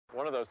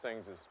of those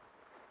things is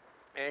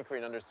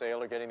anchoring under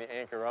sail or getting the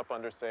anchor up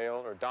under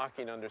sail or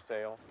docking under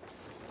sail.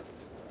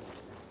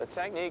 The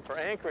technique for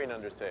anchoring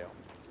under sail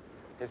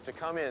is to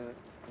come in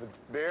the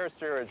bare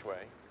steerage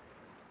way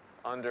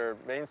under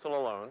mainsail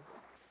alone.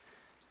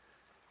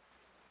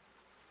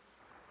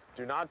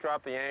 Do not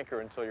drop the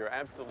anchor until you're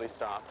absolutely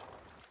stopped.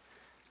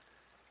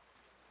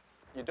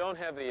 You don't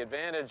have the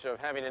advantage of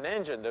having an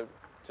engine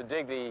to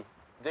dig the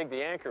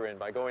anchor in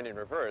by going in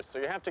reverse, so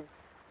you have to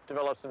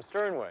develop some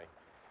sternway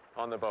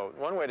on the boat.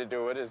 One way to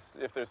do it is,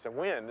 if there's some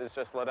wind, is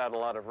just let out a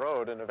lot of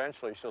rode and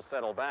eventually she'll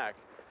settle back.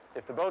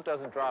 If the boat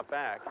doesn't drop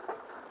back,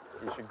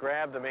 you should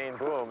grab the main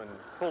boom and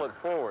pull it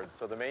forward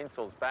so the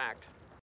mainsail's backed